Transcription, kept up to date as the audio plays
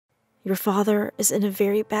"Your father is in a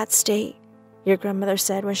very bad state," your grandmother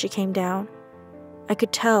said when she came down. I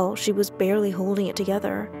could tell she was barely holding it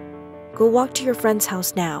together. "Go walk to your friend's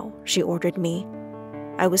house now," she ordered me.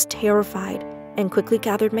 I was terrified and quickly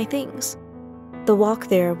gathered my things. The walk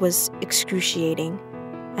there was excruciating.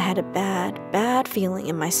 I had a bad feeling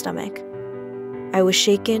in my stomach. I was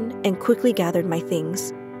shaken and quickly gathered my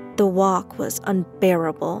things. The walk was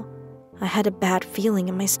unbearable. I had a bad feeling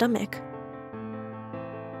in my stomach.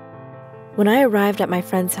 When I arrived at my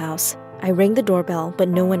friend's house, I rang the doorbell, but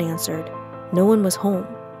no one answered. No one was home.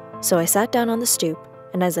 So I sat down on the stoop,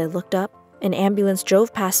 and as I looked up, an ambulance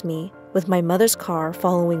drove past me with my mother's car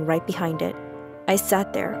following right behind it. I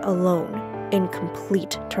sat there alone, in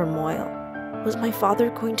complete turmoil. Was my father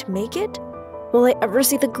going to make it? Will I ever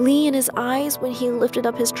see the glee in his eyes when he lifted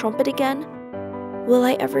up his trumpet again? Will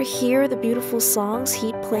I ever hear the beautiful songs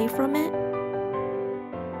he'd play from it?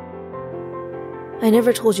 I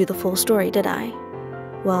never told you the full story, did I?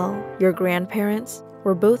 Well, your grandparents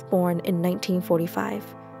were both born in 1945.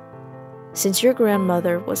 Since your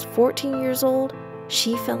grandmother was 14 years old,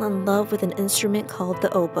 she fell in love with an instrument called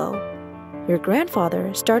the oboe. Your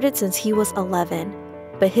grandfather started since he was 11,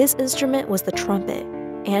 but his instrument was the trumpet.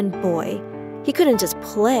 And boy, he couldn't just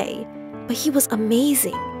play, but he was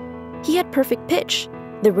amazing. He had perfect pitch,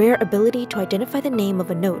 the rare ability to identify the name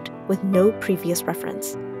of a note with no previous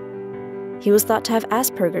reference. He was thought to have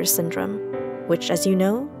Asperger's syndrome, which, as you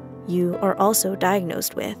know, you are also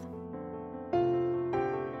diagnosed with.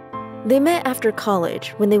 They met after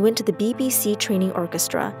college when they went to the BBC Training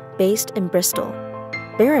Orchestra, based in Bristol.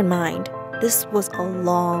 Bear in mind, this was a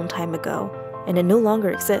long time ago, and it no longer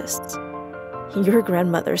exists. Your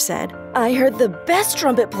grandmother said, "I heard the best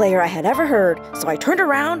trumpet player I had ever heard, so I turned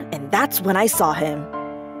around and that's when I saw him."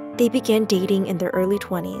 They began dating in their early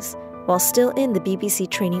 20s, while still in the BBC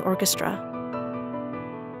Training Orchestra.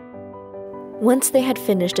 Once they had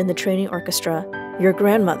finished in the training orchestra, your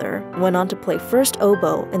grandmother went on to play first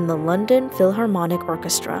oboe in the London Philharmonic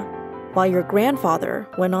Orchestra, while your grandfather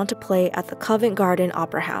went on to play at the Covent Garden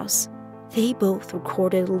Opera House. They both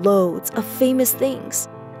recorded loads of famous things.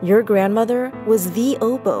 Your grandmother was the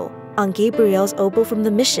oboe on Gabriel's Oboe from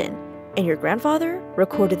the Mission, and your grandfather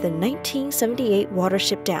recorded the 1978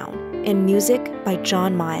 Watership Down and music by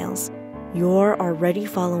John Miles. You're already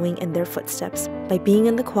following in their footsteps by being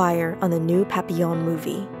in the choir on the new Papillon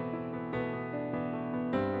movie.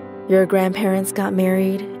 Your grandparents got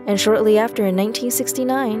married, and shortly after in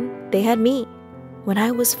 1969, they had me. When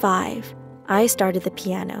I was 5, I started the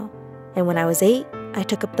piano, and when I was 8, I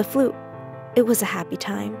took up the flute. It was a happy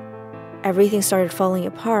time. Everything started falling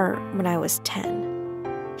apart when I was 10.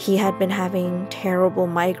 He had been having terrible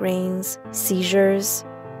migraines, seizures,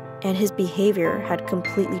 and his behavior had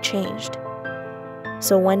completely changed.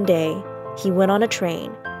 So one day, he went on a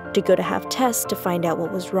train to go to have tests to find out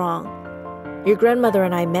what was wrong. Your grandmother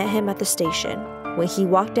and I met him at the station. When he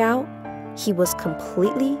walked out, he was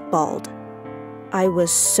completely bald. I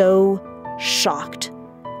was so shocked.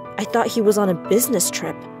 I thought he was on a business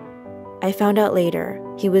trip. I found out later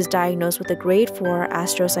he was diagnosed with a grade 4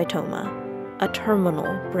 astrocytoma, a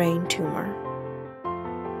terminal brain tumor.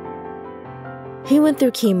 He went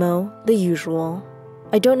through chemo, the usual.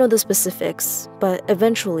 I don't know the specifics, but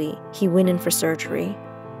eventually he went in for surgery.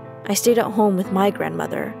 I stayed at home with my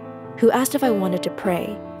grandmother, who asked if I wanted to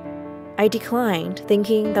pray. I declined,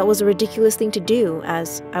 thinking that was a ridiculous thing to do,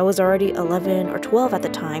 as I was already 11 or 12 at the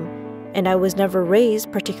time, and I was never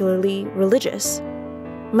raised particularly religious.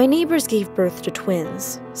 My neighbors gave birth to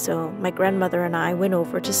twins, so my grandmother and I went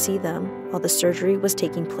over to see them while the surgery was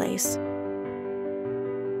taking place.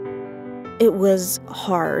 It was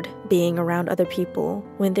hard being around other people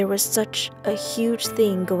when there was such a huge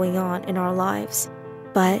thing going on in our lives,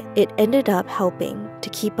 but it ended up helping to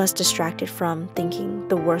keep us distracted from thinking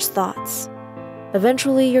the worst thoughts.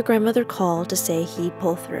 Eventually, your grandmother called to say he'd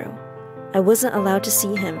pull through. I wasn't allowed to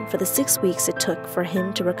see him for the 6 weeks it took for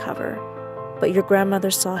him to recover, but your grandmother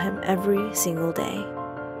saw him every single day.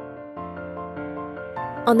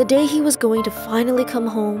 On the day he was going to finally come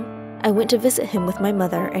home, I went to visit him with my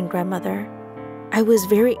mother and grandmother. I was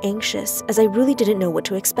very anxious as I really didn't know what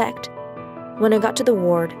to expect. When I got to the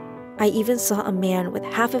ward, I even saw a man with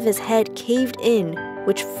half of his head caved in,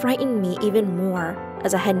 which frightened me even more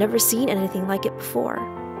as I had never seen anything like it before.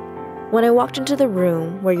 When I walked into the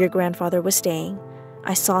room where your grandfather was staying,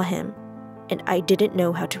 I saw him, and I didn't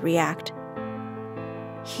know how to react.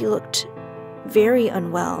 He looked very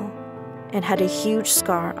unwell and had a huge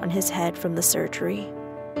scar on his head from the surgery.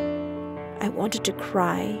 I wanted to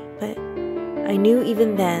cry, but I knew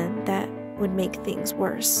even then that would make things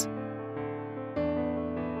worse.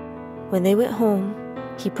 When they went home,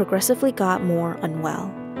 he progressively got more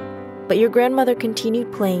unwell. But your grandmother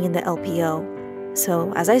continued playing in the LPO.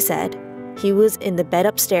 So, as I said, he was in the bed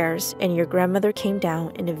upstairs, and your grandmother came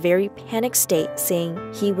down in a very panicked state, saying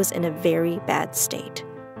he was in a very bad state.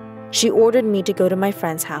 She ordered me to go to my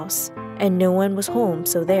friend's house, and no one was home,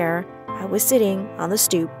 so there, I was sitting on the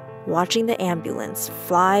stoop, watching the ambulance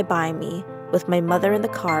fly by me with my mother in the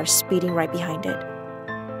car speeding right behind it.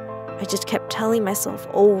 I just kept telling myself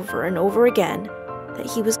over and over again that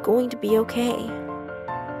he was going to be okay.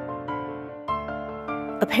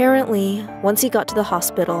 Apparently, once he got to the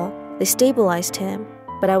hospital, they stabilized him,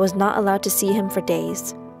 but I was not allowed to see him for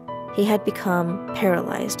days. He had become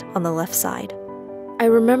paralyzed on the left side. I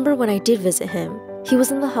remember when I did visit him, he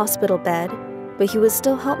was in the hospital bed, but he would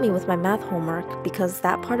still help me with my math homework because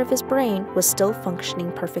that part of his brain was still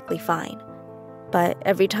functioning perfectly fine. But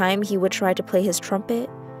every time he would try to play his trumpet,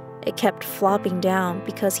 it kept flopping down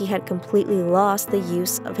because he had completely lost the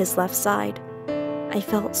use of his left side. I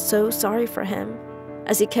felt so sorry for him,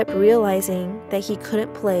 as he kept realizing that he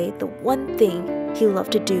couldn't play the one thing he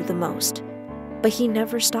loved to do the most, but he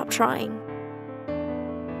never stopped trying.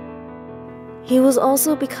 He was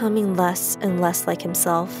also becoming less and less like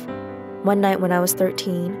himself. One night when I was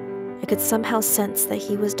 13, I could somehow sense that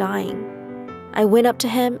he was dying. I went up to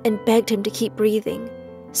him and begged him to keep breathing.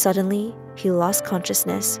 Suddenly, he lost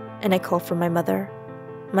consciousness, and I called for my mother.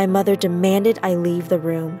 My mother demanded I leave the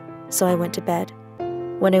room, so I went to bed.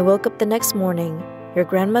 When I woke up the next morning, your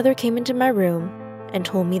grandmother came into my room and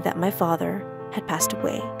told me that my father had passed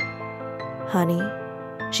away. "Honey,"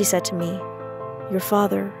 she said to me, "your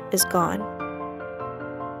father is gone."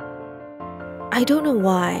 I don't know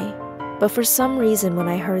why, but for some reason when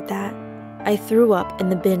I heard that, I threw up in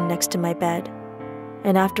the bin next to my bed.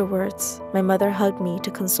 And afterwards, my mother hugged me to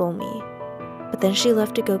console me. But then she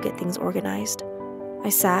left to go get things organized. I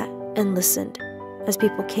sat and listened as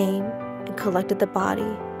people came and collected the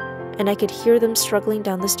body, and I could hear them struggling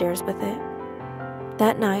down the stairs with it.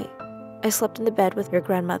 That night, I slept in the bed with your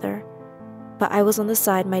grandmother, but I was on the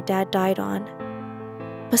side my dad died on.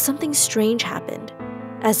 But something strange happened,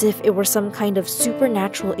 as if it were some kind of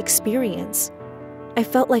supernatural experience. I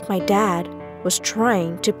felt like my dad was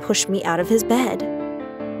trying to push me out of his bed.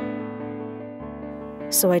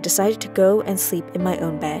 So I decided to go and sleep in my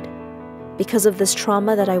own bed. Because of this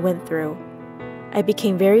trauma that I went through, I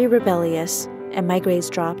became very rebellious and my grades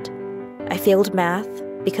dropped. I failed math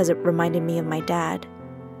because it reminded me of my dad.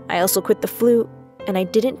 I also quit the flute, and I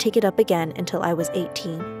didn't take it up again until I was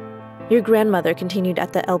 18. Your grandmother continued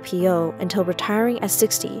at the LPO until retiring at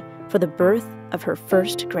 60 for the birth of her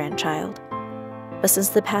first grandchild. But since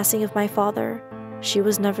the passing of my father, she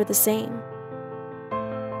was never the same.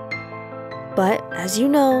 But, as you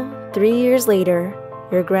know, 3 years later,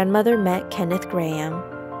 your grandmother met Kenneth Graham,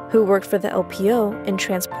 who worked for the LPO in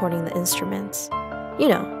transporting the instruments. You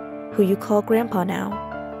know, who you call Grandpa now.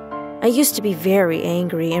 I used to be very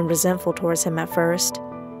angry and resentful towards him at first.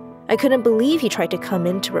 I couldn't believe he tried to come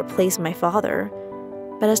in to replace my father.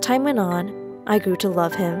 But as time went on, I grew to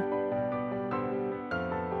love him.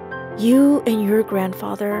 You and your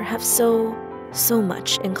grandfather have so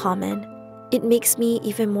much in common. It makes me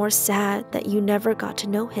even more sad that you never got to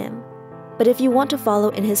know him. But if you want to follow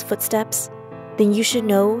in his footsteps, then you should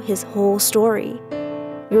know his whole story.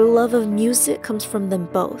 Your love of music comes from them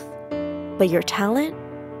both, but your talent,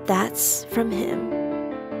 that's from him.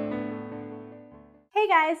 Hey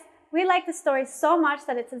guys, we like the story so much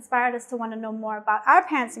that it's inspired us to want to know more about our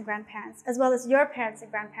parents and grandparents, as well as your parents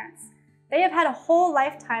and grandparents. They have had a whole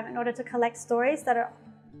lifetime in order to collect stories that are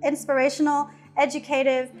inspirational,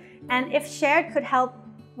 educative, and if shared could help,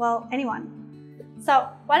 well, anyone. So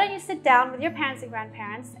why don't you sit down with your parents and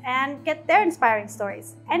grandparents and get their inspiring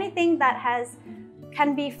stories. Anything that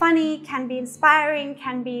can be funny, can be inspiring,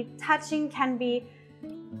 can be touching, can be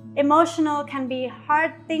emotional, can be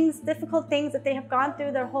hard things, difficult things that they have gone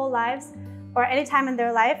through their whole lives or any time in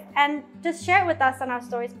their life, and just share it with us on our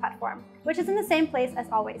stories platform, which is in the same place as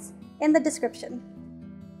always, in the description.